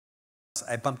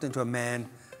I bumped into a man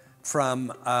from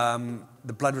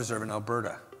the Blood Reserve in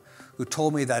Alberta who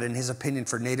told me that in his opinion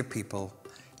for Native people,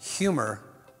 humor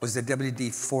was the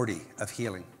WD-40 of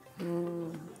healing.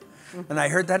 And I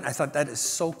heard that and I thought that is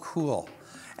so cool.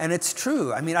 And it's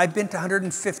true. I mean, I've been to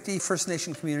 150 First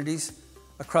Nation communities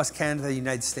across Canada, the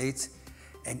United States,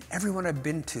 and everyone I've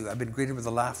been to, I've been greeted with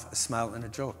a laugh, a smile, and a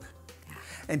joke.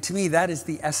 And to me, that is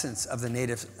the essence of the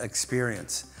Native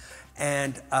experience.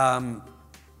 And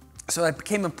so it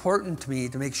became important to me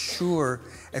to make sure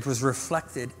it was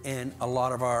reflected in a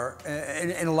lot of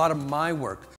in a lot of my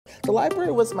work. The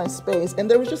library was my space, and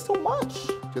there was just so much.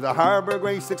 To the Harbour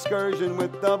Grace excursion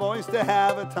with the boys to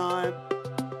have a time.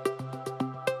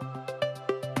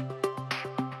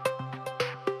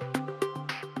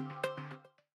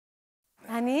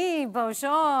 Annie,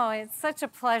 bonjour. It's such a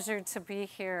pleasure to be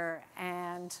here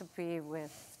and to be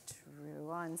with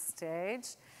Drew on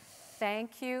stage.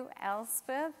 Thank you,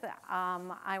 Elspeth.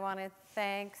 I want to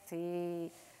thank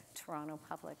the Toronto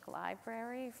Public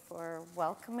Library for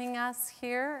welcoming us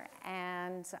here,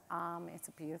 and it's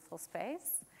a beautiful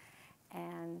space.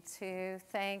 And to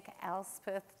thank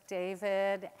Elspeth,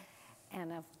 David,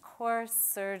 and of course,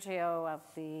 Sergio of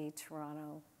the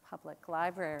Toronto Public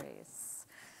Libraries.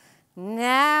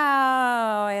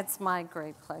 Now, it's my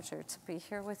great pleasure to be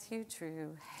here with you,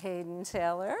 Drew Hayden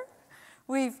Taylor.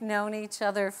 We've known each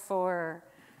other for,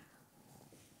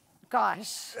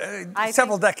 gosh.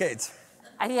 Several decades.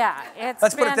 Yeah,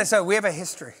 Let's put it this way, we have a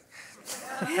history.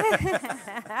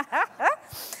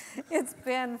 It's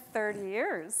been 30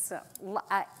 years-ish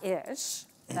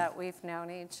that we've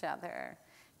known each other.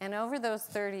 And over those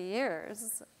 30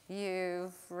 years,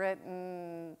 you've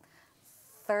written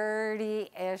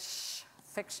 30-ish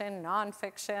fiction,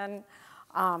 nonfiction,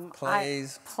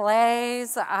 plays.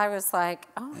 Plays. I was like,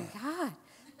 oh my God,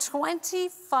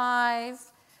 25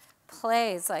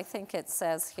 plays, I think it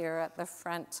says here at the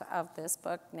front of this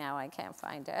book. Now I can't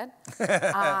find it.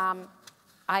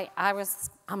 I was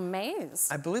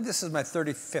amazed. I believe this is my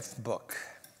 35th book.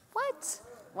 What?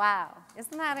 Wow.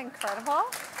 Isn't that incredible?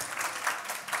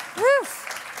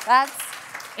 Woof. That's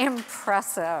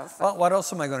impressive. Well, what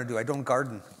else am I going to do? I don't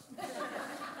garden.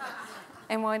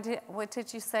 And what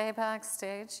did you say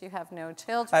backstage? You have no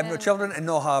children? I have no children and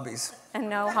no hobbies. And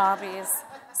no hobbies.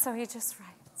 So he just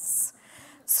writes.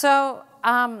 So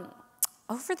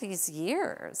over these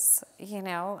years, you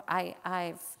know,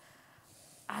 I've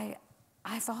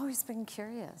always been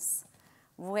curious.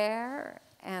 Where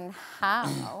and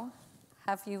how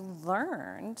have you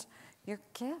learned your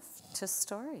gift to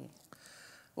story?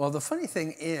 Well, the funny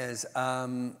thing is,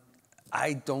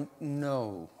 I don't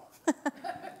know.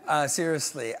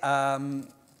 Seriously. I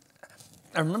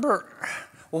remember,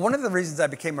 well, one of the reasons I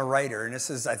became a writer, and this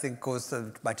is, I think, goes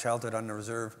to my childhood on the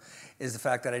reserve, is the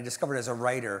fact that I discovered as a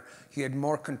writer, you had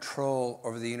more control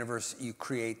over the universe you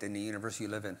create than the universe you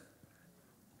live in.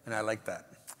 And I like that.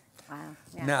 Wow.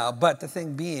 Yeah. Now, but the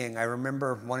thing being, I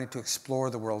remember wanting to explore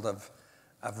the world of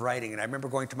writing. And I remember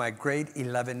going to my grade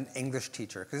 11 English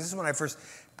teacher, because this is when I first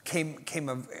came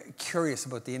curious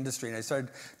about the industry. And I started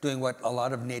doing what a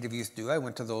lot of Native youth do. I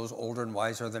went to those older and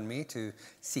wiser than me to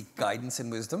seek guidance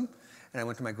and wisdom. And I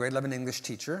went to my grade 11 English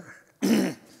teacher.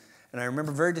 And I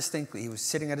remember very distinctly, he was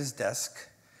sitting at his desk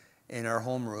in our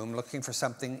homeroom looking for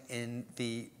something in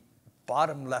the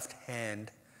bottom left hand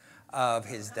of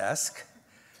his desk.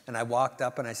 And I walked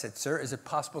up and I said, "Sir, is it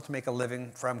possible to make a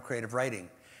living from creative writing?"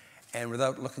 And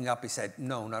without looking up, he said,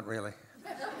 "No, not really."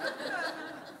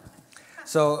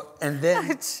 So, and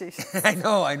then, I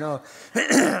know.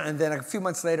 And then a few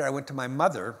months later, I went to my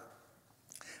mother,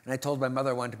 and I told my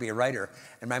mother I wanted to be a writer.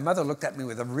 And my mother looked at me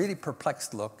with a really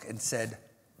perplexed look and said,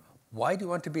 "Why do you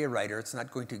want to be a writer? It's not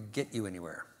going to get you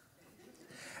anywhere."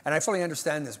 And I fully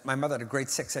understand this. My mother had a grade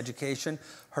 6 education.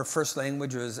 Her first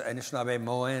language was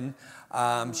Anishinaabe-Moan.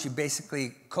 She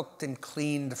basically cooked and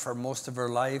cleaned for most of her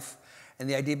life. And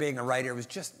the idea of being a writer was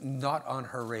just not on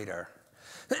her radar.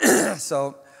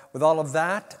 So with all of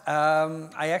that,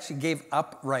 I actually gave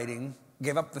up writing,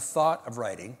 gave up the thought of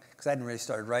writing, because I hadn't really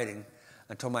started writing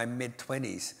until my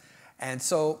mid-20s. And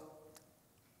so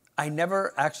I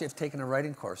never actually have taken a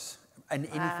writing course in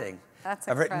anything. That's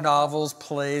I've written novels,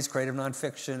 plays, creative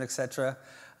nonfiction, etc.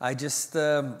 I just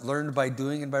learned by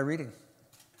doing and by reading.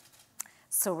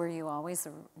 So were you always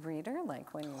a reader,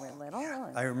 like when you were little?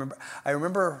 Yeah, I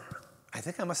remember, I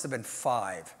think I must have been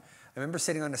 5. I remember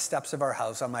sitting on the steps of our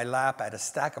house. On my lap, I had a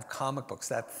stack of comic books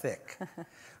that thick,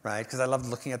 right? Because I loved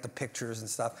looking at the pictures and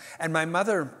stuff. And my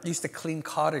mother used to clean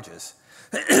cottages.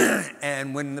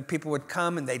 And when the people would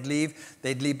come and they'd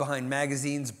leave behind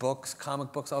magazines, books,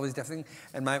 comic books, all these different things.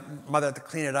 And my mother had to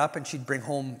clean it up, and she'd bring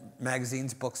home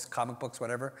magazines, books, comic books,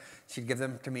 whatever. She'd give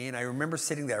them to me. And I remember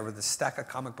sitting there with a stack of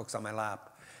comic books on my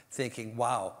lap, thinking,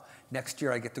 wow, next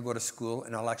year I get to go to school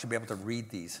and I'll actually be able to read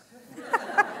these.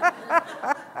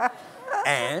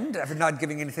 And if I'm not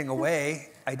giving anything away,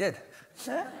 I did.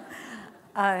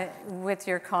 With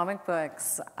your comic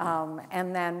books,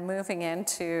 and then moving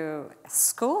into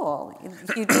school,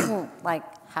 you didn't like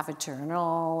have a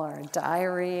journal or a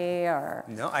diary or...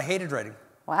 No, I hated writing.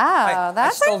 Wow,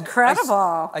 that's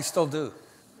incredible. I still do.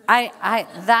 I'm...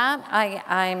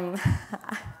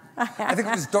 I think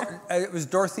it was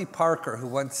Dorothy Parker who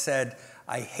once said,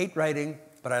 I hate writing,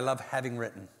 but I love having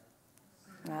written.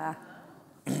 Yeah.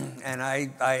 And I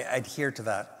adhere to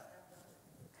that.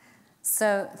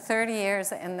 So 30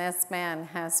 years and this man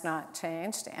has not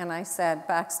changed. And I said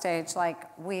backstage, like,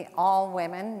 all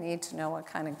women need to know what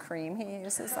kind of cream he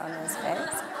uses on his face.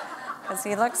 Because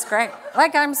he looks great.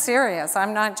 Like, I'm serious.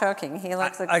 I'm not joking. He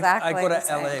looks exactly the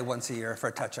same. I go to LA once a year for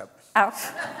a touch-up. Oh.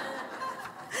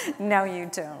 No, you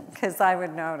don't, because I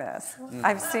would notice.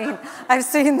 I've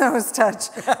seen those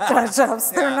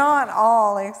touch-ups. They're not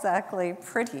all exactly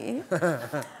pretty.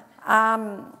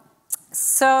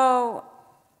 So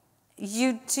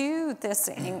you do this.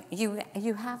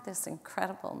 You have this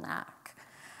incredible knack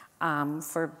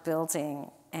for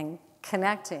building and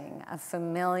connecting a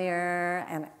familiar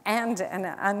and an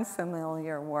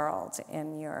unfamiliar world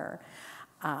in your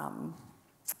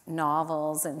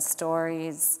novels and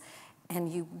stories. And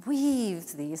you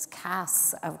weave these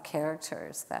casts of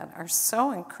characters that are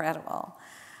so incredible.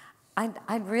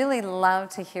 I'd really love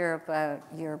to hear about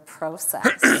your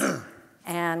process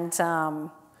and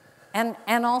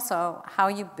also how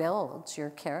you build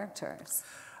your characters.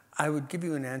 I would give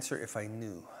you an answer if I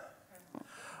knew.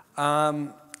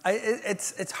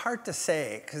 It's hard to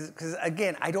say, because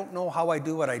again, I don't know how I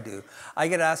do what I do. I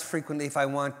get asked frequently if I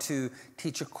want to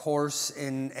teach a course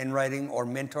in writing or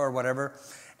mentor or whatever.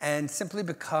 And simply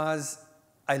because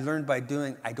I learned by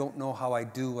doing, I don't know how I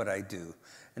do what I do.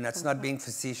 And that's not being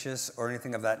facetious or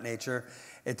anything of that nature.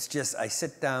 It's just I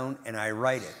sit down and I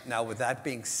write it. Now, with that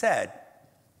being said,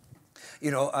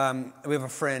 you know,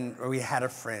 we had a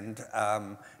friend,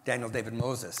 Daniel David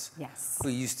Moses, yes, who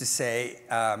used to say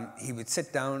he would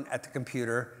sit down at the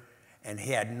computer and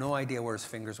he had no idea where his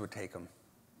fingers would take him.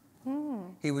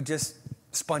 He would just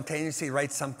spontaneously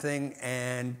write something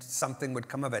and something would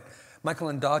come of it. Michael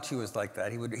Ondaatje was like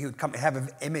that. He would have an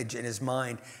image in his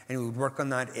mind, and he would work on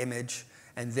that image,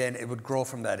 and then it would grow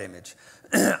from that image.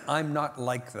 I'm not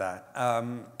like that.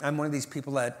 I'm one of these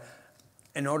people that,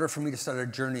 in order for me to start a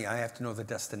journey, I have to know the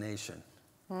destination.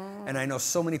 And I know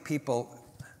so many people,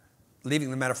 leaving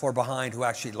the metaphor behind, who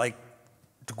actually like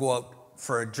to go out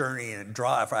for a journey and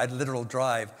drive, a literal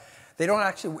drive. They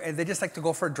just like to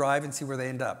go for a drive and see where they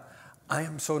end up. I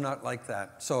am so not like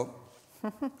that. So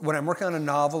when I'm working on a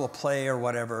novel, a play, or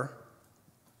whatever,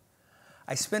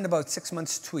 I spend about 6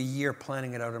 months to a year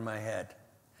planning it out in my head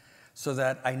so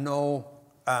that I know,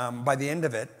 by the end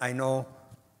of it, I know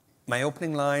my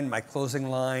opening line, my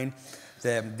closing line,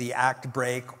 the act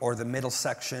break, or the middle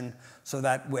section, so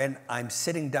that when I'm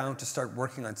sitting down to start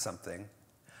working on something,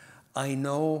 I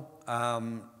know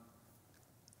about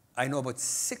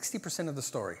 60% of the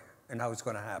story and how it's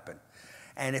going to happen.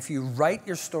 And if you write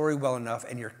your story well enough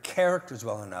and your characters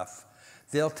well enough,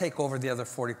 they'll take over the other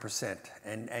 40%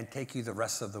 and take you the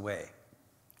rest of the way.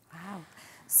 Wow.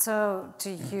 So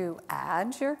do you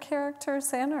add your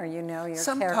characters in, or you know your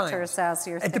characters as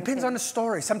you're thinking? It depends on the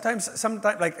story. Sometimes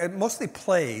like mostly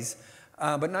plays,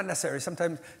 but not necessarily.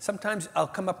 Sometimes I'll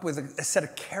come up with a set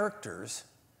of characters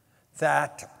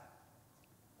that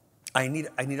I need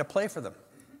a play for them.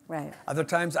 Right. Other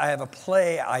times I have a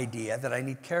play idea that I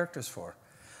need characters for.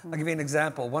 I'll give you an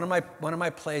example. One of my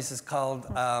plays is called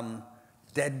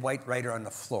Dead White Writer on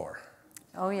the Floor.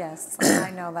 Oh yes,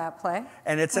 I know that play.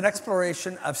 And it's an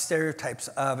exploration of stereotypes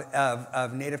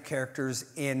of Native characters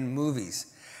in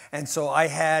movies. And so I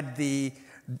had the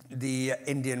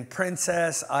Indian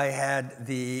princess, I had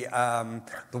the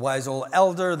wise old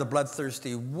elder, the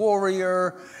bloodthirsty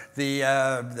warrior, the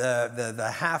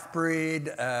half-breed,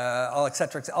 et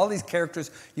cetera. All these characters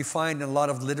you find in a lot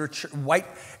of literature.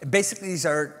 Basically, these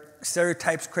are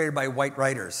stereotypes created by white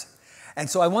writers. And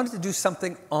so I wanted to do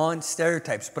something on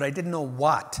stereotypes, but I didn't know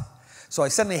what. So I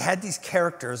suddenly had these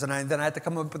characters, and then I had to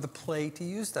come up with a play to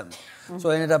use them. So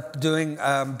I ended up doing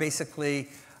basically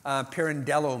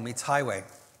Pirandello meets Highway.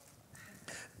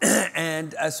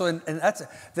 And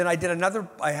then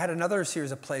I had another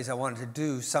series of plays I wanted to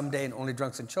do someday in Only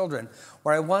Drunks and Children,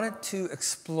 where I wanted to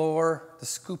explore the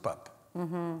scoop up.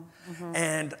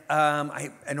 And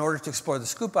in order to explore the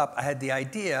scoop up, I had the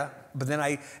idea, but then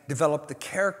I developed the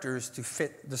characters to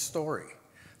fit the story.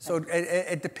 So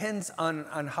it depends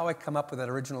on how I come up with that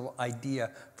original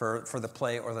idea for the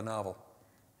play or the novel.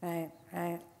 Right,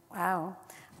 right. Wow.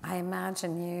 I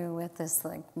imagine you with this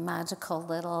like magical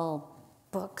little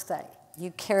book that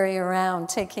you carry around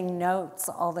taking notes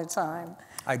all the time.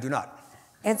 I do not.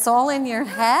 It's all in your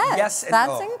head. Yes and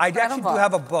That's no. incredible. I actually do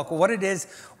have a book. What it is,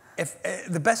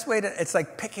 the best way to, it's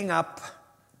like picking up,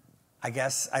 I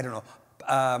guess, I don't know,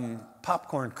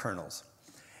 popcorn kernels.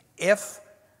 If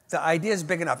the idea is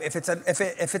big enough, if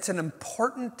it's an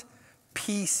important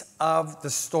piece of the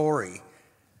story,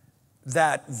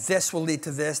 that this will lead to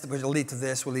this, which will lead to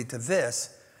this, will lead to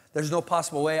this, there's no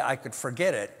possible way I could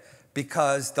forget it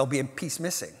because there'll be a piece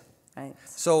missing. Right.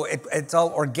 So it's all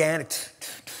organic.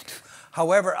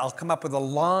 However, I'll come up with a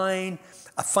line,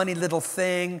 a funny little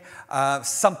thing,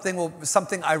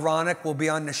 something ironic will be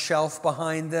on the shelf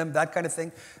behind them, that kind of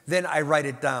thing. Then I write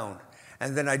it down.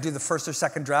 And then I do the first or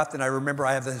second draft, and I remember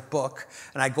I have this book,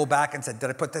 and I go back and say, did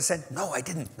I put this in? No, I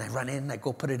didn't. And I run in, and I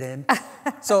go put it in.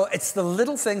 So it's the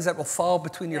little things that will fall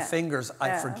between your fingers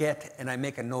I forget, and I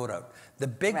make a note of. The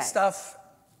big stuff,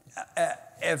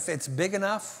 if it's big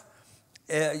enough,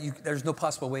 there's no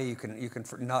possible way you can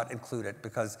not include it,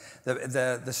 because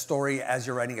the story as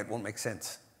you're writing it won't make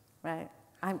sense. Right.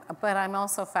 But I'm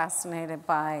also fascinated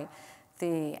by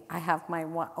I have my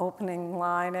opening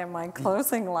line and my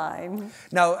closing line.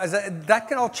 Now, that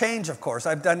can all change, of course.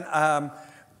 I've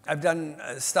done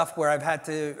stuff where I've had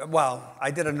to, I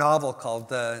did a novel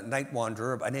called Night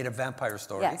Wanderer, a native vampire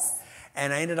story. Yes.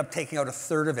 And I ended up taking out a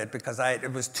third of it because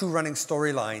it was 2 running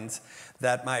storylines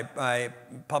that my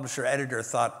publisher editor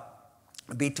thought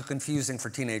would be too confusing for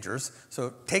teenagers.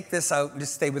 So take this out and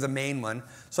just stay with the main one.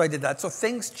 So I did that. So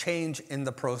things change in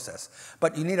the process.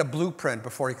 But you need a blueprint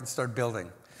before you can start building.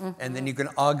 And then you can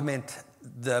augment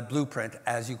the blueprint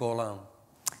as you go along.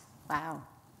 Wow.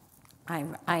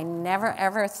 I never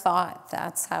ever thought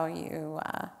that's how you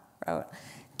wrote.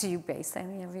 Do you base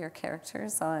any of your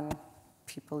characters on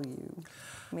people you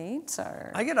meet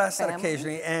or I get asked that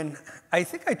occasionally, and I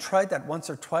think I tried that once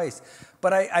or twice,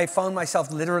 but I found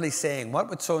myself literally saying, what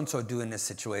would so-and-so do in this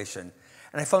situation?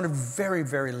 And I found it very,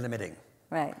 very limiting.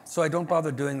 Right. So I don't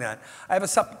bother doing that. I have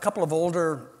a couple of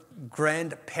older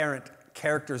grandparent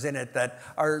characters in it that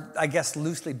are, I guess,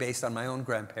 loosely based on my own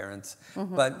grandparents,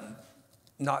 but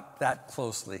not that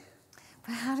closely.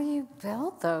 But how do you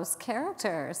build those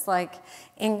characters? Like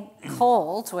in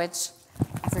Cold, which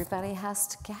everybody has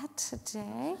to get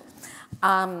today.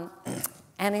 And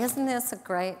isn't this a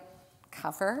great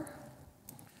cover?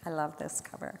 I love this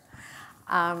cover.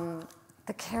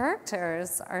 The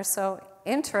characters are so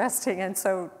interesting and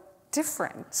so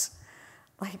different.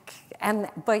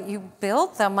 But you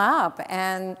build them up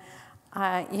and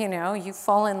you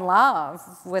fall in love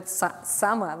with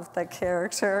some of the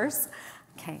characters.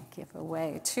 Can't give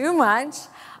away too much.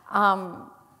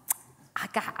 I'm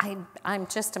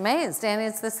just amazed, and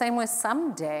it's the same with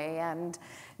Someday, and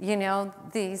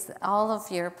all of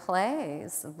your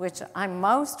plays, which I'm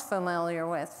most familiar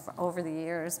with over the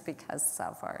years because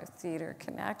of our theater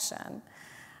connection.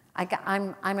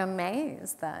 I'm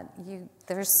amazed that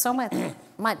there's so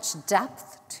much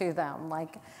depth to them.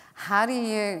 Like, how do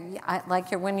you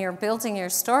when you're building your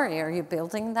story? Are you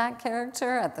building that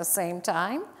character at the same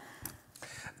time?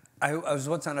 I was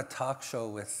once on a talk show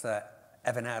with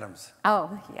Evan Adams.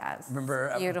 Oh, yes.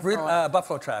 Remember Beautiful.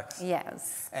 Buffalo Tracks?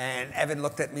 Yes. And Evan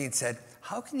looked at me and said,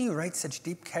 how can you write such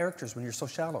deep characters when you're so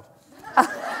shallow?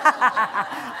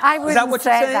 I wouldn't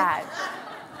say that.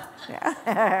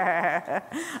 Yeah.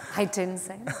 I didn't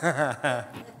say that.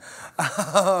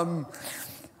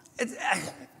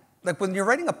 Like when you're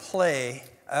writing a play,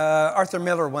 Arthur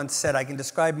Miller once said, I can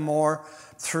describe more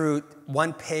through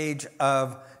 1 page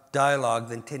of dialogue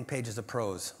than 10 pages of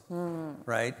prose,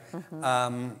 right?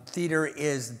 Theater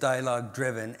is dialogue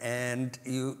driven, and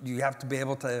you have to be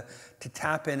able to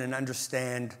tap in and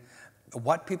understand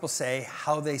what people say,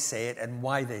 how they say it, and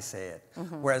why they say it.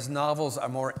 Whereas novels are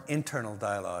more internal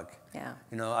dialogue. Yeah.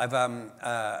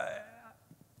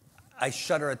 I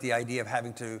shudder at the idea of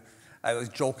having to, I was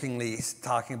jokingly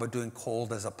talking about doing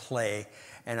Cold as a play,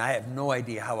 and I have no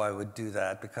idea how I would do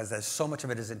that because there's so much of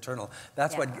it is internal.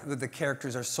 That's what the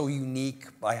characters are so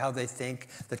unique by how they think,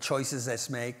 the choices they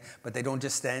make, but they don't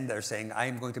just stand there saying, I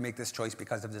am going to make this choice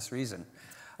because of this reason.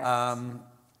 Right.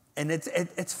 And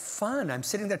it's fun. I'm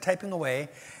sitting there typing away,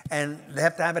 and they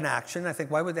have to have an action. I think,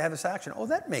 why would they have this action? Oh,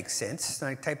 that makes sense. And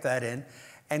I type that in.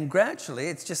 And gradually,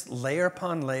 it's just layer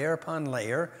upon layer upon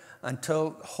layer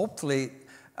until hopefully,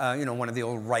 one of the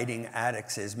old writing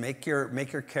addicts is make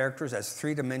your characters as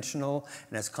three-dimensional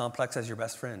and as complex as your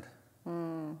best friend.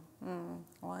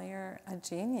 Well, you're a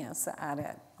genius at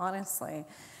it, honestly.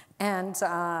 And,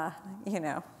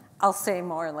 I'll say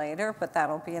more later, but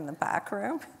that'll be in the back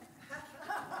room.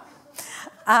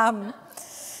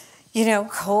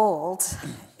 Cold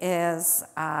is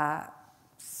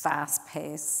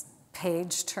fast-paced,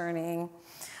 page-turning.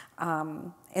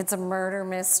 It's a murder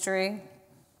mystery.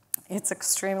 It's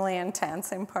extremely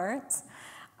intense in parts,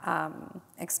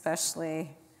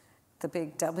 especially the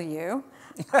big W.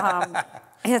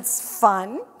 It's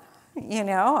fun.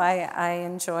 I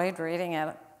enjoyed reading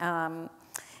it.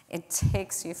 It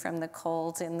takes you from the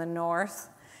cold in the north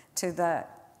to the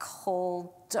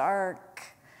cold, dark,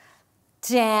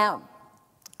 damp,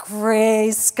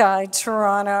 gray sky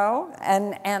Toronto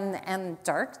and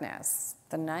darkness,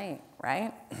 the night,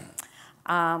 right?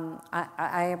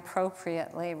 I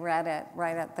appropriately read it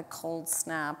right at the cold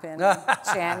snap in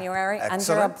January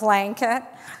under a blanket.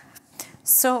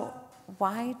 So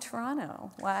why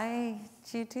Toronto? Why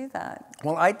did you do that?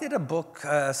 Well, I did a book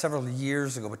several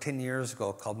years ago, 10 years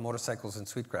ago, called Motorcycles in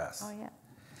Sweetgrass. Oh, yeah.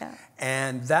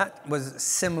 And that was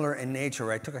similar in nature,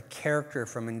 where I took a character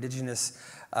from indigenous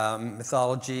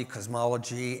mythology,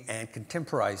 cosmology, and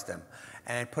contemporized them,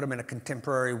 and put him in a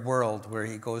contemporary world where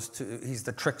he's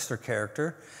the trickster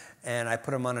character, and I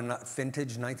put him on a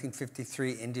vintage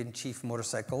 1953 Indian chief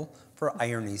motorcycle for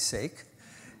irony's sake,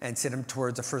 and sent him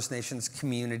towards a First Nations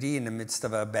community in the midst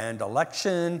of a banned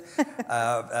election.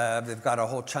 They've got a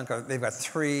whole they've got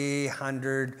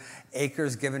 300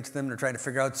 acres given to them. They're trying to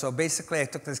figure out. So basically, I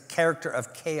took this character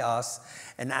of chaos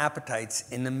and appetites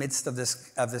in the midst of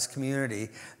this community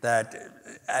that,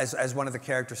 as one of the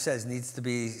characters says, needs to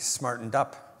be smartened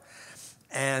up.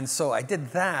 And so I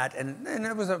did that, and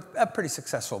it was a pretty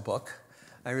successful book.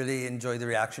 I really enjoyed the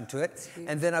reaction to it.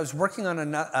 And then I was working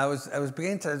on I was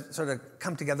beginning to sort of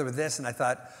come together with this, and I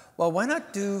thought, well, why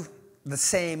not do the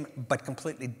same but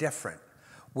completely different,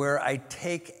 where I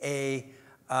take again,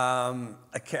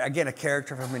 a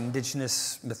character from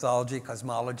indigenous mythology,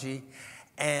 cosmology,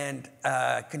 and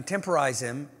contemporize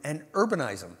him and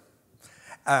urbanize him.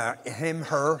 Him,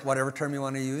 her, whatever term you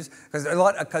want to use, because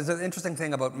the interesting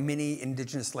thing about many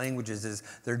indigenous languages is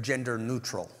they're gender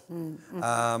neutral.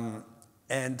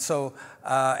 And so,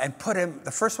 and put him,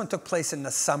 the first one took place in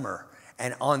the summer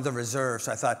and on the reserve.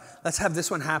 So I thought, let's have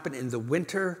this one happen in the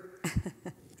winter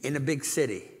in a big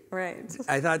city. Right.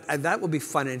 I thought that would be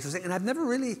fun and interesting. And I've never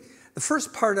really, the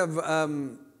first part of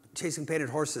Chasing Painted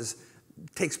Horses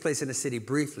takes place in a city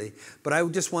briefly, but I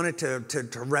just wanted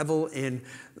to revel in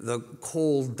the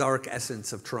cold, dark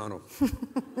essence of Toronto.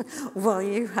 Well,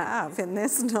 you have in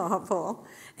this novel.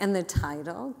 And the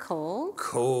title, Cold?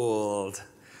 Cold.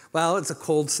 Well, it's a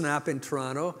cold snap in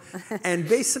Toronto. And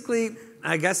basically,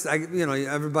 I guess,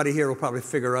 everybody here will probably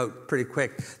figure out pretty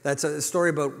quick. That's a story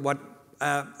about what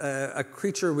a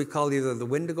creature we call either the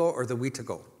Wendigo or the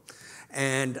Wetago.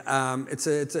 And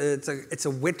it's a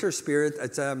winter spirit.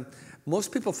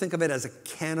 Most people think of it as a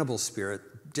cannibal spirit,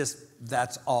 just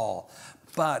that's all.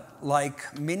 But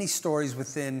like many stories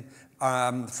within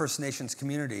the First Nations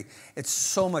community, it's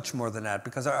so much more than that,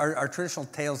 because our traditional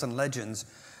tales and legends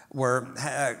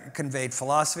conveyed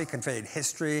philosophy, conveyed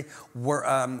history,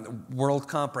 world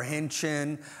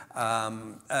comprehension,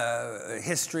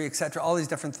 history, etc., all these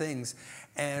different things.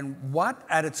 And what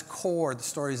at its core the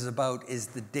story is about is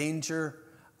the danger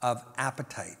of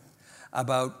appetite,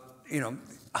 about,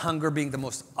 hunger being the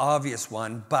most obvious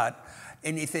one, but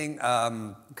anything,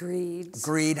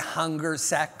 greed, hunger,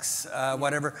 sex,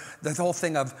 whatever. The whole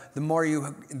thing of the more you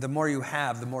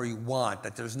have, the more you want.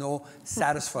 That there's no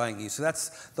satisfying you. So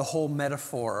that's the whole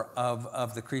metaphor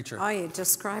of the creature. Oh, you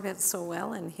describe it so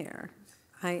well in here.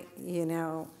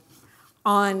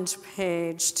 On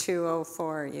page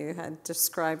 204, you had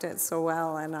described it so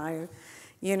well, and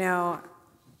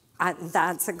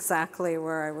that's exactly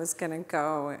where I was going to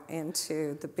go,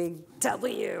 into the big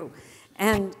W,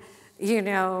 and.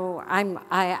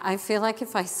 I feel like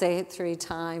if I say it 3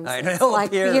 times, it's like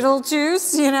appear.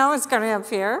 Beetlejuice, it's going to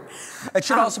appear. It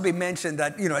should also be mentioned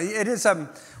that, it is,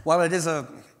 while it is a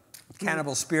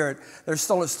cannibal spirit, there's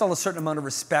still a certain amount of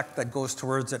respect that goes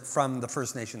towards it from the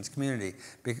First Nations community,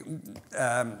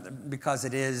 because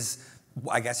it is,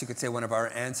 I guess you could say, one of our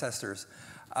ancestors.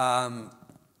 And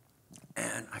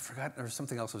I forgot, there was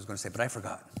something else I was going to say, but I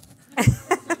forgot.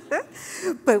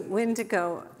 But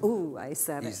Wendigo, ooh, I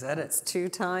said it. You said it. It's 2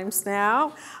 times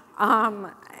now.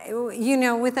 You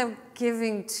know, without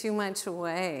giving too much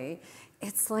away,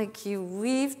 it's like you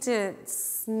weaved it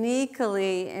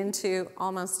sneakily into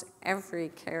almost every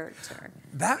character.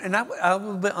 I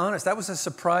will be honest, that was a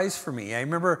surprise for me. I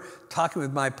remember talking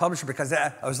with my publisher because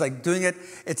I was like doing it.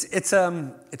 It's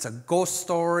a ghost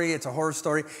story, it's a horror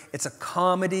story, it's a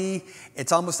comedy,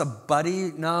 it's almost a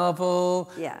buddy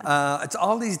novel. Yeah. It's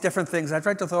all these different things. I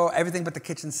tried to throw everything but the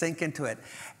kitchen sink into it.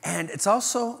 And it's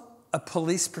also a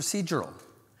police procedural.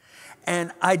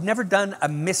 And I'd never done a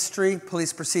mystery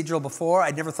police procedural before. I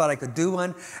never thought I could do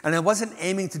one. And I wasn't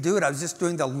aiming to do it. I was just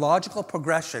doing the logical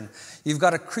progression. You've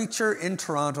got a creature in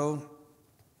Toronto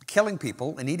killing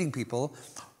people and eating people.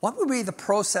 What would be the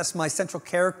process my central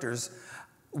characters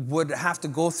would have to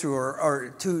go through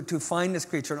or to find this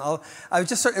creature? And all. It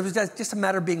was just a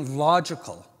matter of being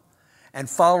logical and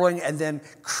following and then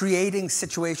creating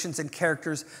situations and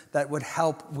characters that would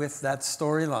help with that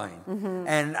storyline. Mm-hmm.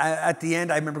 And at the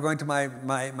end, I remember going to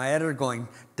my editor going,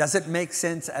 does it make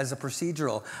sense as a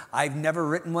procedural? I've never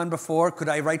written one before. Could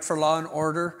I write for Law and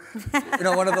Order? You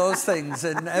know, one of those things.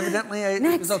 And evidently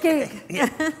it was okay. Yeah.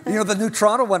 You know, the new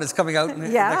Toronto one is coming out next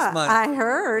month. Yeah, I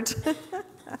heard.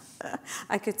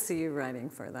 I could see you writing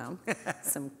for them.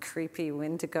 Some creepy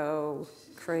Wendigo,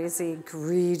 crazy,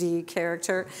 greedy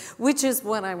character, which is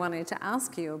what I wanted to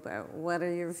ask you about. What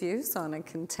are your views on a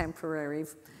contemporary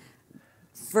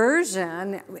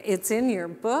version? It's in your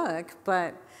book,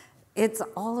 but it's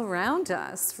all around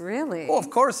us, really. Well, of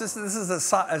course, this is a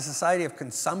society of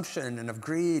consumption and of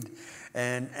greed.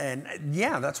 And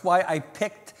yeah, that's why I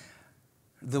picked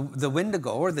the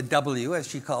Wendigo, or the W, as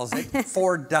she calls it,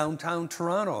 for downtown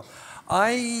Toronto.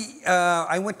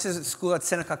 I went to school at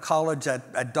Seneca College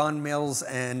at Don Mills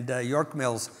and York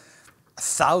Mills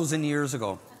 1,000 years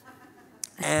ago.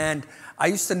 And I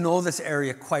used to know this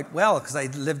area quite well because I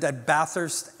lived at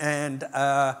Bathurst and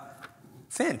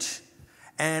Finch.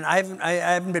 And I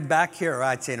haven't been back here,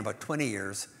 I'd say, in about 20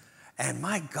 years. And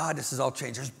my God, this has all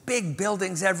changed. There's big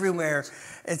buildings everywhere.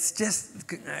 It's just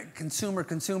consumer,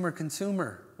 consumer,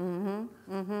 consumer. Mm-hmm,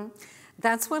 mm-hmm.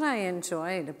 That's what I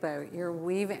enjoyed about your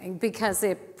weaving, because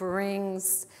it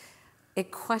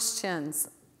questions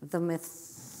the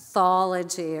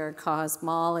mythology or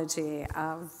cosmology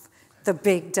of the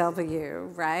big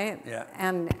W, right? Yeah.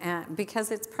 And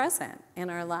because it's present in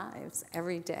our lives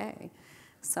every day.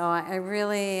 So I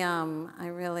really,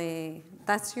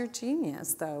 that's your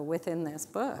genius, though, within this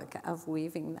book, of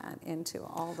weaving that into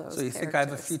all those So you characters. think I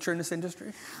have a future in this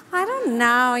industry? I don't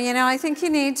know. You know, I think you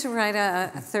need to write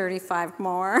a 35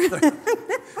 more.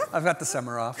 I've got the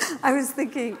summer off. I was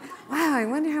thinking, wow, I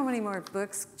wonder how many more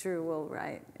books Drew will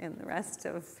write in the rest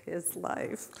of his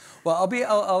life. Well,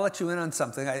 I'll let you in on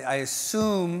something. I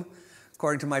assume,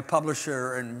 according to my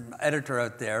publisher and editor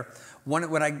out there,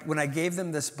 when I gave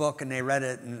them this book and they read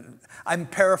it, and I'm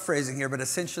paraphrasing here, but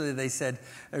essentially they said,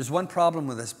 there's one problem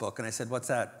with this book. And I said, what's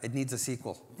that? It needs a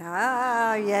sequel.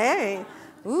 Ah, yay.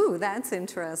 Ooh, that's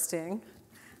interesting.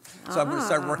 So I'm going to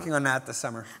start working on that this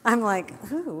summer. I'm like,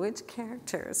 ooh, which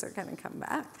characters are going to come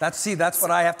back? That's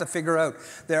what I have to figure out.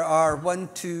 There are 1,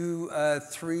 2,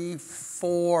 3,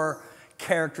 4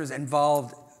 characters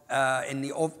involved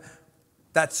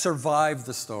that survive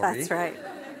the story. That's right.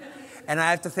 And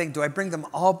I have to think, do I bring them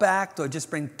all back? Do I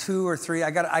just bring 2 or 3? I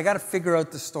got to figure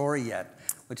out the story yet,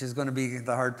 which is going to be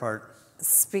the hard part.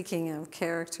 Speaking of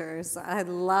characters, I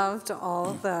loved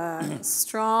all the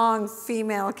strong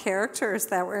female characters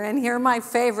that were in here. My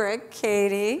favorite,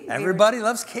 Katie. Everybody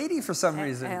loves Katie for some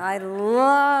reason. I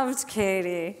loved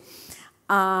Katie.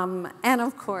 And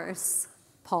of course,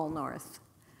 Paul North,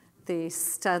 the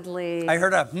Studley. I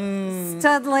heard a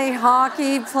Studley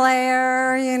hockey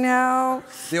player, you know.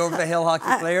 The over-the-hill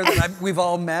hockey player that we've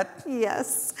all met.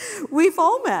 Yes, we've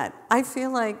all met. I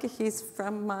feel like he's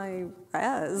from my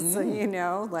res, you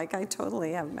know, like I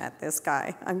totally have met this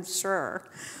guy, I'm sure.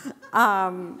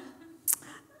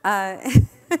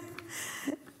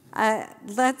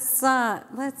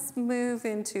 Let's move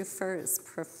into first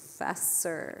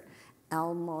Professor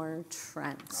Elmore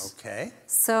Trent. Okay.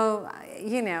 So,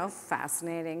 you know,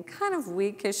 fascinating, kind of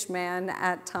weakish man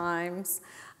at times,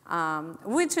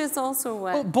 which is also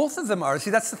what... Well, both of them are. See,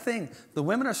 that's the thing. The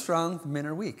women are strong, the men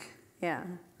are weak. Yeah.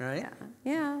 Right?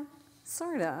 Yeah,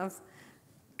 sort of.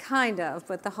 Kind of,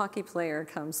 but the hockey player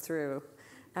comes through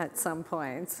at some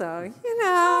point. So, you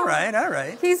know. All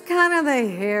right. He's kind of the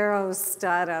hero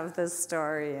stud of the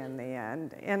story in the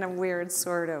end, in a weird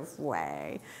sort of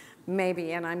way.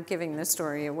 Maybe, and I'm giving the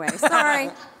story away.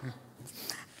 Sorry.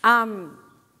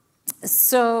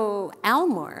 So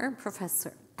Elmore,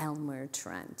 Professor Elmore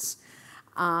Trent,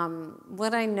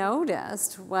 what I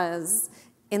noticed was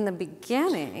in the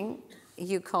beginning,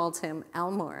 you called him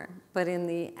Elmore, but in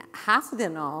the half of the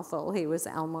novel, he was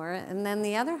Elmore, and then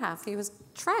the other half, he was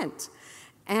Trent.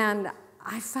 And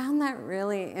I found that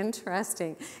really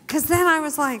interesting, because then I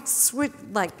was like,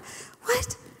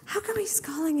 what? How come he's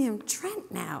calling him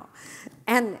Trent now?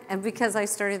 And because I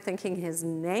started thinking his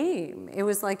name, it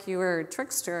was like you were a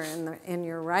trickster in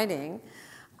your writing.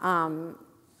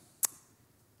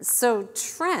 So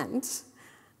Trent,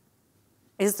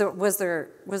 was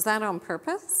that on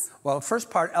purpose? Well, first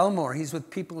part, Elmore, he's with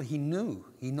people he knew,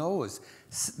 he knows.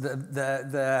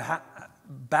 The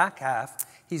back half,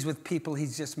 he's with people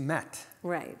he's just met.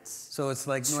 Right. So it's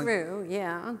like... True,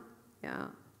 yeah.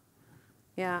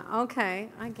 Yeah, okay,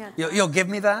 I get that. You'll give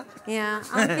me that? Yeah,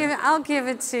 I'll give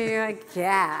it to you, I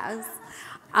guess.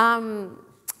 And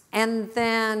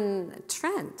then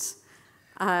Trent,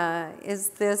 is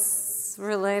this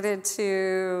related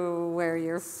to where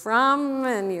you're from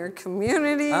and your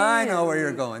community? I know where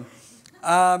you're going.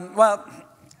 Well,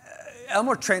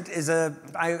 Elmore Trent is I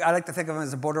like to think of him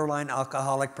as a borderline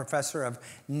alcoholic professor of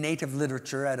native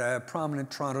literature at a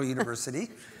prominent Toronto university.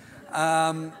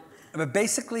 But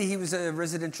basically, he was a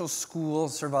residential school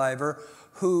survivor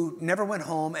who never went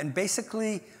home and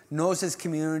basically knows his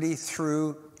community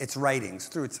through its writings,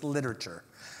 through its literature.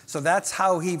 So that's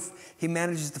how he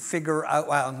manages to figure out,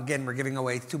 well, again, we're giving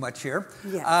away too much here.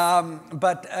 Yes.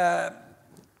 But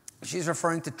she's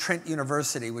referring to Trent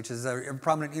University, which is a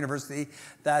prominent university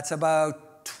that's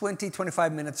about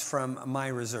 25 minutes from my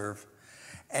reserve.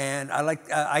 And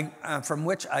from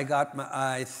which I got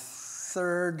my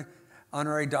third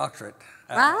honorary doctorate.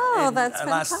 Wow, that's fantastic.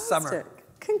 Last summer.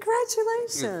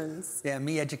 Congratulations. Yeah,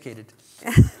 me educated.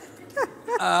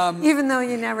 Even though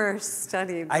you never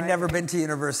studied. I'd never been to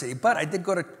university, but I did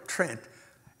go to Trent.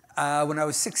 When I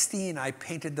was 16, I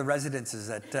painted the residences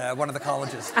at one of the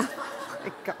colleges. Oh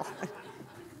my God.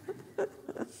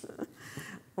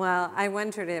 Well, I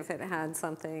wondered if it had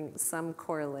some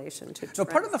correlation to Trent. So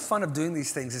part of the fun of doing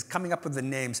these things is coming up with the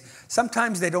names.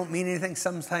 Sometimes they don't mean anything,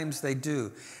 sometimes they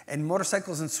do. And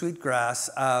Motorcycles and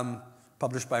Sweetgrass,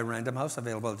 published by Random House,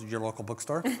 available at your local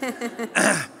bookstore.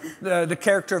 The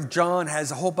character of John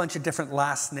has a whole bunch of different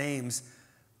last names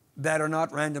that are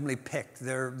not randomly picked.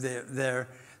 They're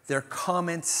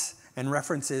comments and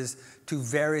references to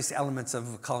various elements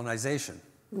of colonization.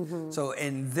 Mm-hmm. So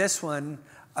in this one,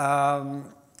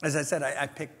 as I said, I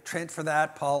picked Trent for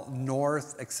that, Paul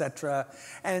North, etc.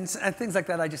 And things like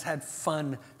that I just had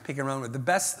fun picking around with. The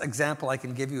best example I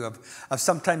can give you of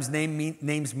sometimes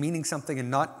names meaning something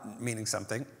and not meaning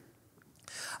something,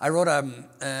 I wrote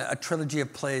a trilogy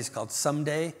of plays called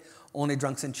Someday, Only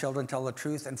Drunks and Children Tell the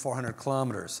Truth, and 400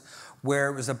 Kilometers, where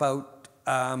it was about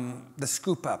the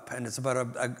scoop up, and it's about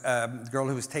a girl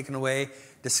who was taken away,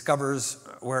 discovers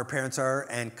where her parents are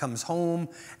and comes home,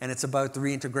 and it's about the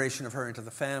reintegration of her into the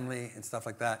family and stuff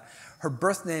like that. Her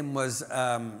birth name was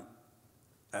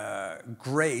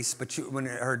Grace, but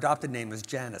her adopted name was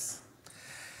Janice.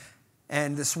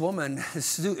 And this woman, a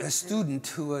student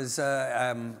who was,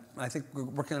 I think,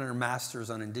 working on her master's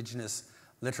on Indigenous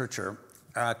literature,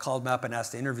 called me up and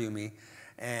asked to interview me.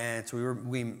 And so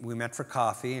we met for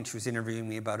coffee, and she was interviewing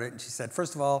me about it. And she said,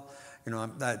 first of all, you know,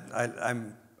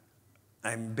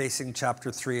 I'm basing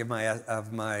chapter 3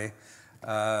 of my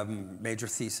major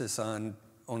thesis on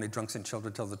Only Drunks and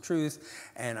Children Tell the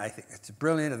Truth, and I think it's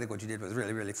brilliant. I think what you did was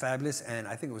really, really fabulous, and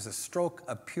I think it was a stroke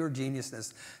of pure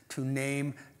geniusness to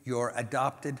name your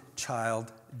adopted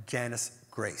child Janice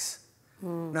Grace.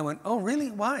 And I went, oh, really?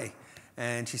 Why?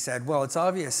 And she said, well, it's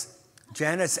obvious.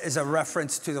 Janus is a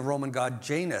reference to the Roman god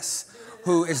Janus,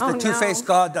 who is the two-faced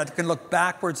god that can look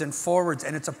backwards and forwards,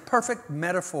 and it's a perfect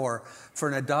metaphor for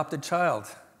an adopted child.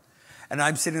 And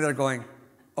I'm sitting there going,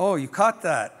 oh, you caught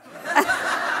that.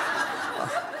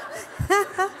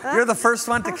 You're the first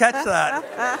one to catch that.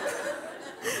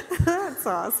 That's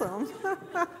awesome.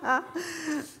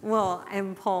 Well,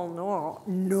 and Paul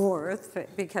North,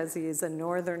 because he's a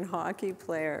Northern hockey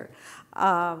player.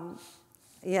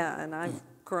 Yeah, and I've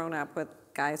grown up with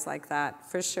guys like that,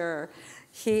 for sure.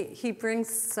 He brings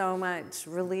so much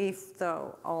relief,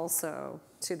 though, also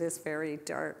to this very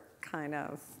dark kind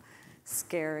of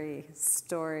scary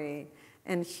story.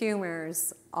 And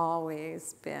humor's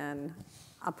always been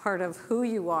a part of who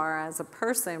you are as a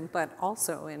person, but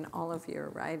also in all of your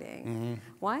writing. Mm-hmm.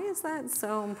 Why is that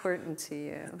so important to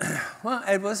you? Well,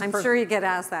 it was. I'm sure you get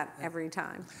asked that every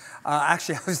time.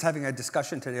 Actually, I was having a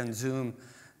discussion today on Zoom.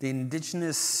 The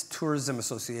Indigenous Tourism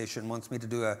Association wants me to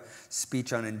do a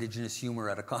speech on Indigenous humor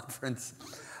at a conference.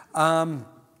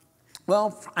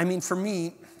 Well, I mean, for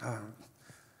me,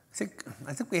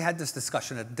 I think we had this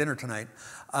discussion at dinner tonight.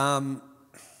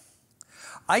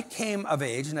 I came of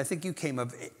age, and I think you came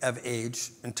of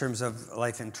age in terms of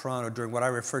life in Toronto during what I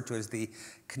refer to as the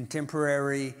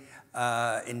contemporary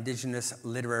Indigenous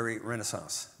literary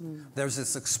renaissance. There's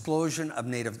this explosion of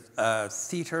Native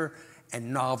theatre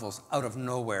and novels out of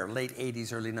nowhere, late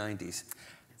 80s, early 90s,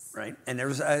 right? And there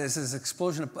was this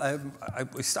explosion of,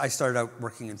 I started out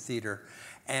working in theatre,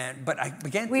 but I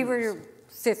began to... We were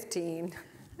 15.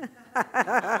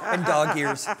 And dog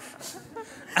ears.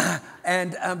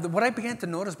 And what I began to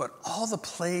notice about all the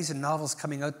plays and novels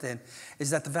coming out then is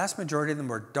that the vast majority of them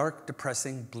were dark,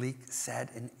 depressing, bleak, sad,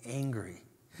 and angry.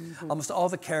 Almost all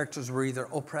the characters were either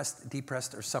oppressed,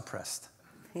 depressed, or suppressed.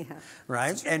 Yeah.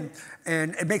 Right? And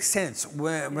it makes sense.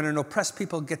 When an oppressed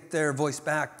people get their voice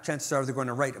back, chances are they're going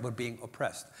to write about being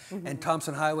oppressed. And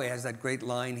Thompson Highway has that great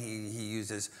line he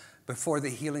uses, before the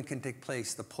healing can take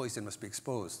place, the poison must be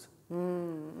exposed.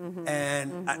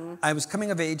 And I was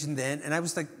coming of age then, and I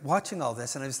was like watching all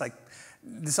this, and I was like,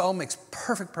 this all makes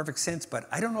perfect sense, but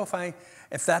I don't know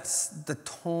if that's the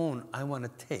tone I want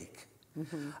to take.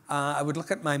 I would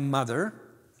look at my mother.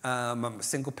 I'm a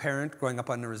single parent growing up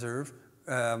on the reserve,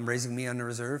 raising me on the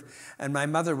reserve, and my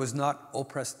mother was not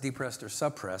oppressed, depressed, or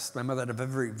suppressed. My mother had a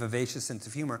very vivacious sense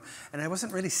of humor, and I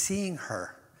wasn't really seeing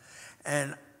her.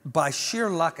 And by sheer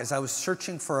luck, as I was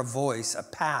searching for a voice, a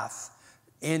path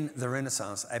in the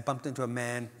Renaissance, I bumped into a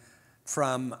man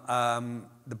from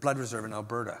the Blood Reserve in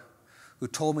Alberta who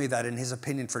told me that, in his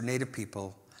opinion, for Native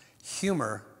people,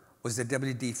 humor was the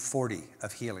WD-40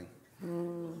 of healing.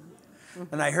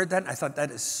 And I heard that, and I thought,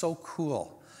 that is so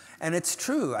cool. And it's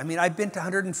true. I mean, I've been to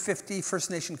 150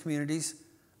 First Nation communities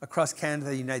across Canada,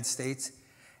 the United States,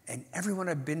 and everyone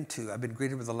I've been to, I've been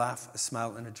greeted with a laugh, a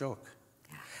smile, and a joke.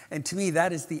 And to me,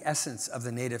 that is the essence of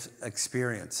the Native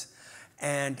experience.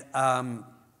 And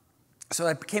so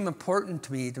it became important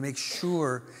to me to make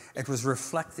sure it was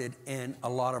reflected in a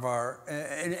lot of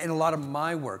in a lot of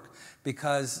my work,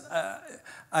 because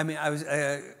I mean,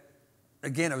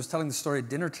 again, I was telling the story at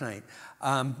dinner tonight.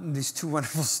 These two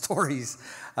wonderful stories,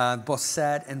 both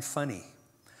sad and funny.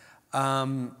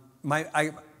 My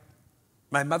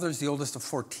mother's the oldest of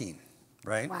 14,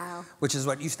 right? Wow. Which is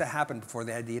what used to happen before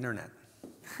they had the internet.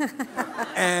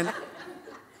 And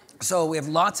so we have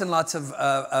lots and lots of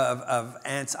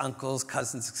aunts, uncles,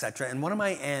 cousins, etc. And one of my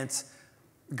aunts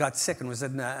got sick and was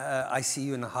in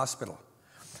ICU in the hospital.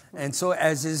 And so,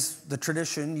 as is the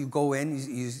tradition, you go in,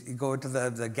 you go into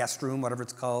the guest room, whatever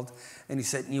it's called, and you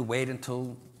sit and you wait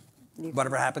until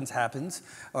whatever happens,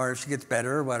 or if she gets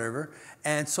better or whatever.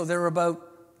 And so there were about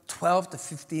 12 to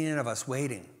 15 of us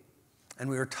waiting, and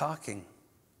we were talking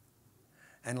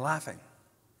and laughing.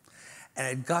 And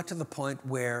it got to the point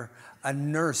where a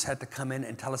nurse had to come in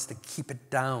and tell us to keep it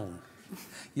down.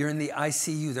 You're in the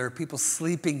ICU. There are people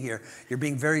sleeping here. You're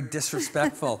being very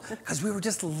disrespectful. Because we were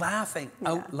just laughing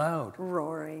out loud.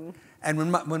 Roaring. And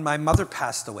when my mother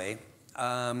passed away,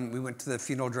 we went to the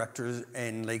funeral director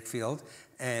in Lakefield,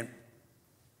 and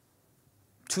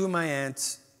two of my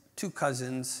aunts, two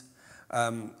cousins,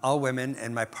 all women,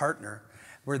 and my partner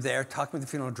were there talking with the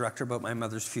funeral director about my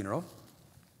mother's funeral.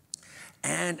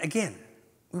 And again,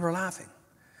 we were laughing.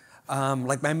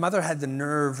 Like, my mother had the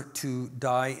nerve to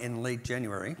die in late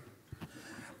January.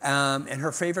 And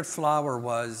her favorite flower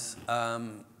was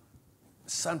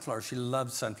sunflowers. She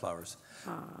loved sunflowers.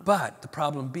 But the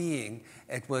problem being,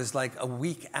 it was like a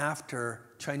week after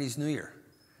Chinese New Year.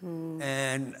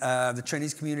 And the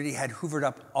Chinese community had hoovered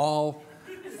up all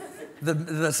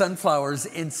the sunflowers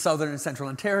in southern and central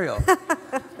Ontario.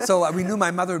 So we knew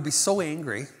my mother would be so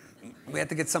angry. We had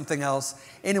to get something else.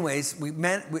 Anyways,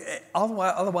 all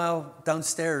the while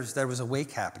downstairs, there was a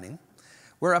wake happening.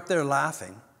 We're up there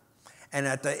laughing. And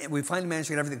we finally managed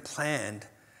to get everything planned,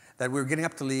 that we were getting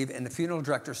up to leave, and the funeral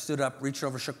director stood up, reached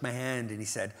over, shook my hand, and he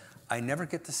said, "I never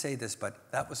get to say this, but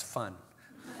that was fun."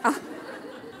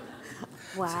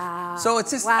 Wow. So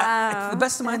it's just, wow. to the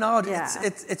best of my knowledge, Yeah.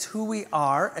 it's who we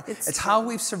are. It's how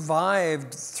we've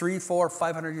survived 300, 400,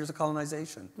 500 years of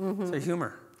colonization. So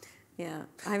humor. Yeah.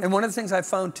 And one of the things I've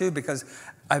found too, because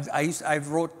I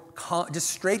wrote just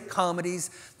straight comedies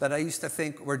that I used to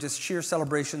think were just sheer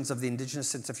celebrations of the Indigenous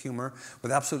sense of humor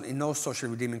with absolutely no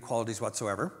socially redeeming qualities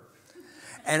whatsoever.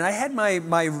 And I had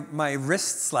my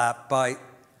wrist slapped by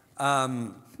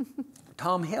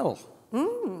Tom Hill,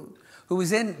 who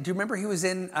was in, do you remember he was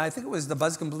in, I think it was the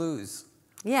Buzzkin Blues.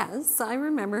 Yes, I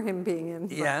remember him being in.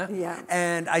 Yeah? Yeah.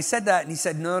 And I said that, and he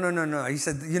said, no. He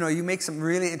said, you make some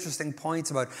really interesting points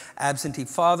about absentee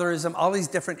fatherism, all these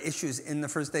different issues in the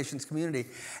First Nations community.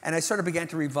 And I sort of began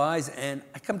to revise, and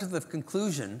I come to the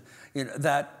conclusion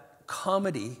that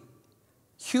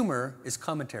humor is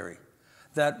commentary.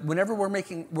 that whenever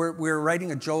we're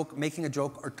writing a joke, making a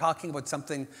joke, or talking about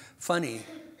something funny,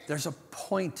 there's a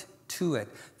point to it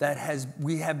that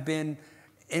we have been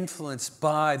influenced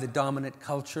by the dominant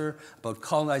culture, about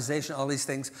colonization, all these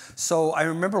things. So I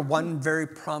remember one very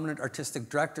prominent artistic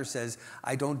director says,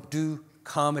 I don't do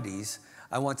comedies,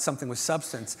 I want something with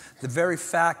substance. The very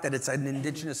fact that it's an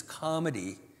Indigenous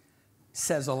comedy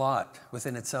says a lot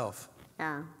within itself.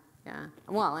 Yeah. Yeah,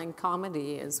 well, and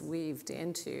comedy is weaved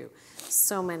into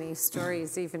so many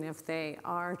stories, even if they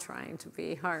are trying to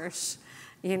be harsh.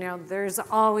 You know, there's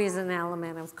always an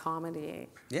element of comedy.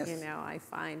 Yes. You know, I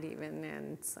find even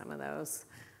in some of those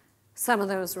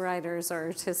writers or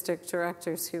artistic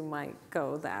directors who might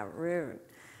go that route,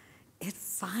 it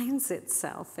finds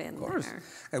itself in there. Of course,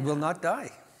 it will not die.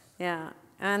 Yeah,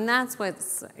 and that's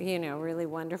what's, you know, really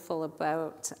wonderful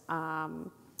about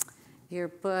your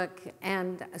book.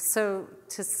 And so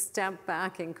to step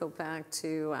back and go back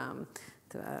to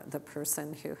the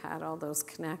person who had all those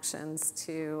connections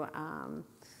to,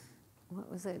 what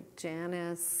was it,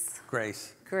 Janice?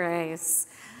 Grace.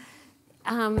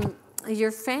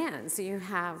 Your fans, you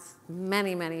have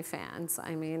many, many fans.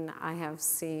 I mean, I have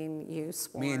seen you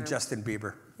swarm. Me and Justin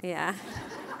Bieber. Yeah.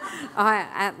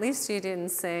 At least you didn't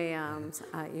say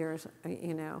you're,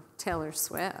 you know, Taylor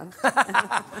Swift.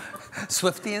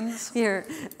 Swiftians? You're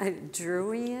a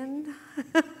Drewian.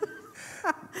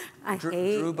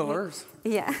 Drew Bellers.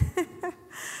 Yeah.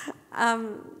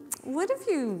 What have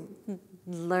you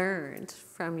learned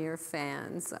from your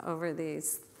fans over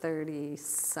these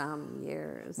 30-some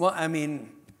years? Well, I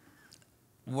mean,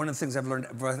 one of the things I've learned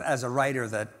as a writer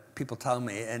that people tell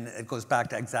me, and it goes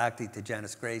back exactly to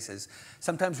Janice Grace, is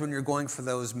sometimes when you're going for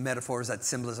those metaphors, that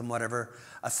symbolism, whatever,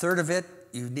 a third of it,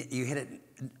 you hit it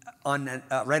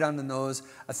right on the nose.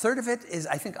 A third of it is,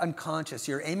 I think, unconscious.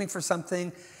 You're aiming for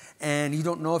something, and you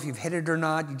don't know if you've hit it or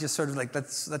not. You just sort of like,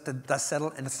 let's let the dust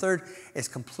settle. And a third is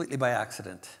completely by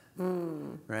accident,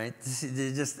 right?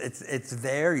 It's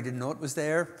there. You didn't know it was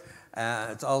there.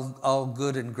 It's all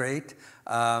good and great.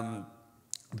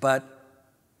 But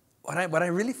what I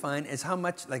really find is how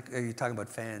much, like you're talking about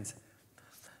fans,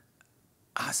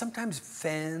 sometimes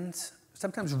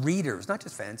readers, not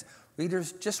just fans,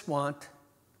 readers just want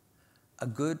a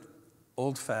good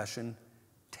old-fashioned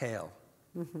tale,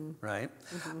 right?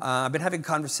 I've been having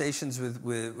conversations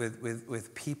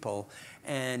with people,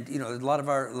 and you know, a lot of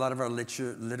our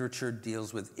literature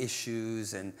deals with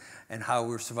issues and how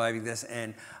we're surviving this,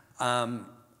 and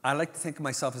I like to think of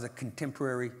myself as a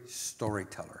contemporary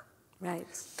storyteller. Right.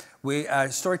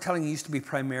 Storytelling used to be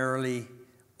primarily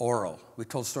oral. We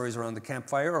told stories around the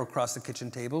campfire or across the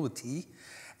kitchen table with tea.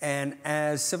 And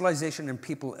as civilization and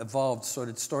people evolved, so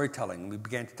did storytelling. We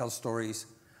began to tell stories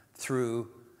through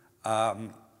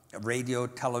radio,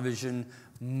 television,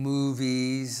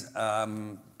 movies,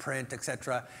 print,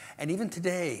 etc. And even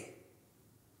today,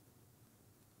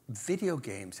 video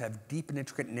games have deep and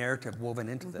intricate narrative woven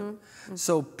into them.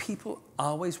 So people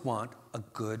always want a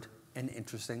good and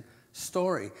interesting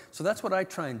story. So that's what I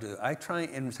try and do. I try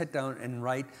and sit down and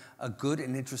write a good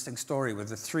and interesting story with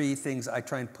the three things I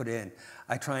try and put in.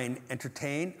 I try and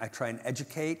entertain, I try and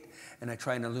educate, and I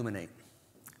try and illuminate.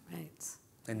 Right.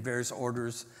 In various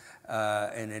orders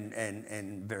and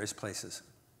in various places.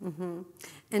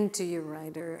 And do your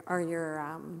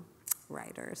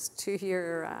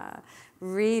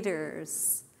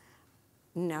readers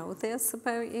know this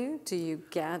about you? Do you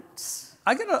get...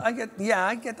 I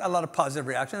get a lot of positive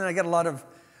reaction, and I get a lot of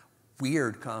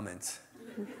weird comments.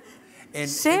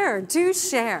 Do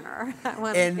share.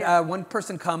 One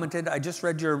person commented, I just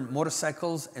read your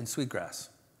Motorcycles and Sweetgrass.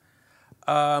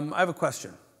 I have a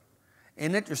question.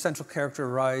 In it, your central character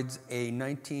rides a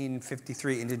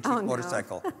 1953 Indian Chief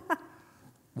motorcycle.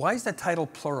 Why is the title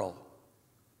plural?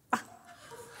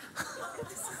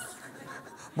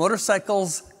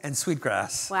 Motorcycles and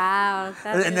Sweetgrass. Wow.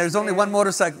 And there's only one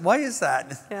motorcycle. Why is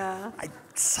that? Yeah.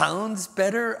 Sounds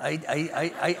better.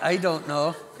 I don't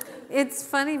know. It's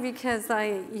funny because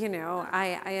I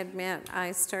admit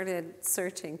I started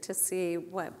searching to see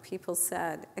what people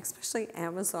said, especially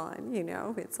Amazon. You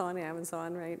know, it's on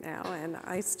Amazon right now, and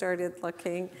I started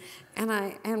looking,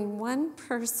 and one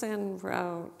person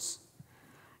wrote,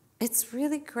 "It's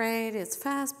really great. It's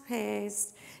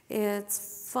fast-paced.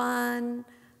 It's fun.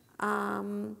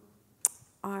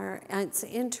 It's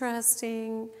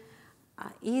interesting,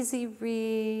 easy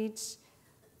read,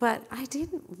 but I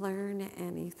didn't learn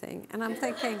anything." And I'm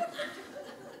thinking,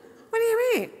 what do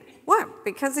you mean? What,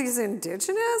 because he's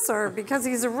Indigenous or because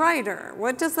he's a writer?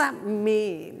 What does that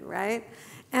mean, right?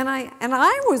 And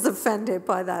I was offended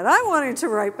by that. I wanted to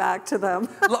write back to them.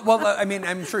 Well, I mean,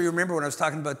 I'm sure you remember when I was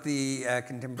talking about the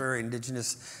contemporary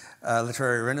Indigenous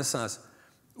literary renaissance,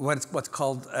 what's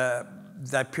called,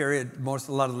 that period,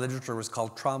 a lot of literature was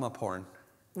called trauma porn.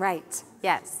 Right,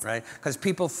 yes. Right? Because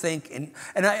people think, and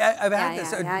I've had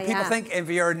this, people think if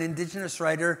you're an Indigenous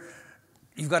writer,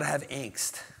 you've got to have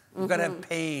angst. You've got to have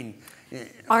pain.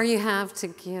 Or you have to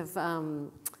give a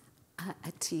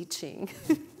teaching.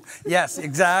 Yes,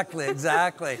 exactly.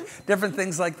 Different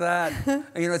things like that.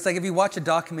 You know, it's like if you watch a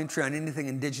documentary on anything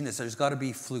Indigenous, there's got to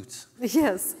be flutes.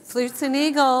 Yes, flutes and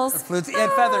eagles. Flutes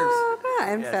and feathers.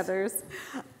 And feathers.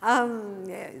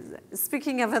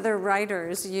 Speaking of other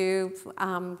writers, you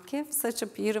give such a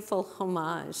beautiful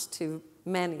homage to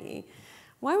many.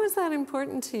 Why was that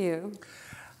important to you?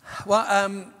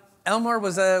 Well, Elmore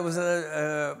was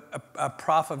a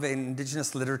prof of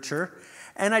Indigenous literature.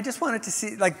 And I just wanted to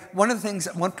see, like, one of the things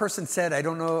one person said, I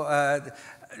don't know,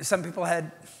 some people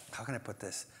had, how can I put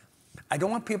this? I don't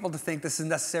want people to think this is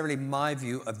necessarily my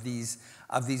view of these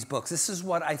books. This is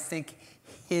what I think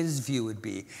his view would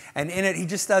be. And in it, he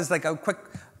just does like a quick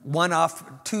one-off,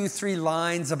 2-3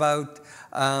 lines about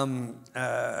Dry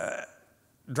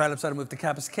Lips Out of Move to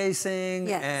Kappa's Casing.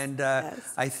 Yes, and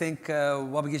yes. I think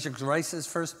Wabagishik Rice's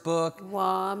first book.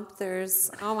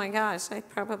 There's, oh my gosh, I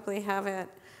probably have it.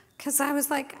 Because I was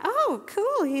like, oh,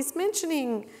 cool, he's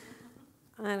mentioning,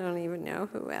 I don't even know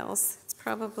who else. It's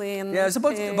probably in there's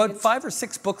about 5 or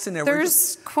 6 books in there.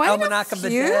 There's quite Almanac a of the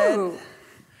few. Dead.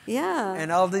 Yeah.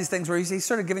 And all these things where he's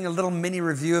sort of giving a little mini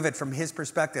review of it from his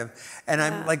perspective. And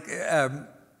I'm like,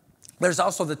 there's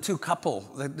also the two couple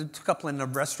in a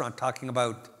restaurant talking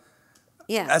about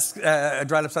Dry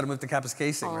Lips Out of Move to Kappa's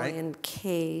Casing, right? And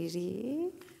Katie.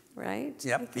 Right?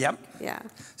 Yep. Yeah.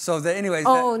 So anyways.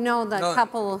 The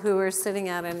couple who were sitting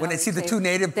at another when they see the two table,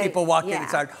 native people walk in,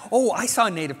 it's like, oh, I saw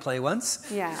a native play once.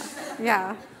 Yeah.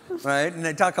 Right? And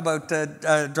they talk about Dry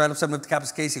Lips Out of Move to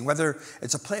Kappa's Casing, whether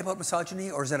it's a play about misogyny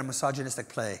or is it a misogynistic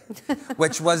play,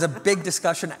 which was a big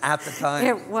discussion at the time.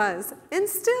 It was, and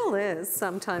still is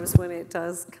sometimes when it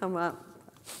does come up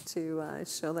to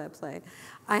show that play.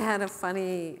 I had a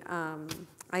funny,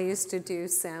 I used to do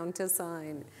sound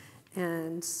design.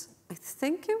 And I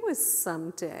think it was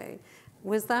Someday.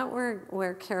 Was that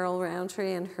where Carol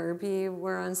Roundtree and Herbie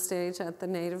were on stage at the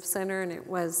Native Center, and it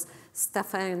was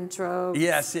Stefan Drogue?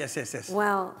 Yes.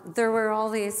 Well, there were all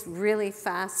these really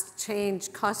fast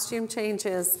costume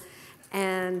changes,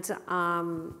 and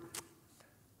I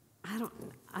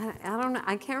don't know.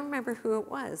 I can't remember who it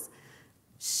was.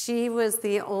 She was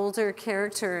the older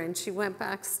character, and she went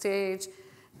backstage.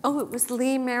 Oh, it was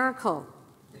Lee Miracle.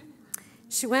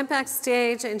 She went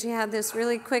backstage and she had this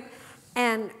really quick,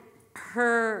 and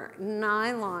her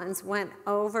nylons went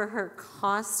over her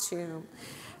costume,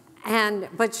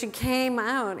 but she came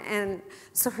out, and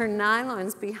so her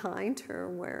nylons behind her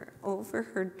were over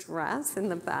her dress in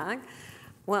the back.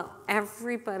 Well,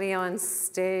 everybody on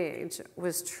stage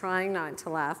was trying not to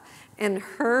laugh, and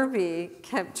Herbie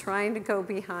kept trying to go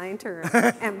behind her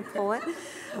and pull it.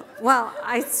 Well,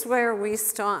 I swear we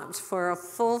stopped for a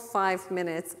full 5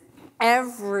 minutes.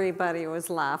 Everybody was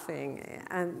laughing,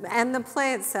 and the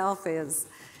play itself is,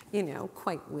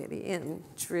 quite witty in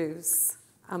Drew's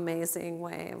amazing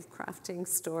way of crafting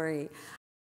story.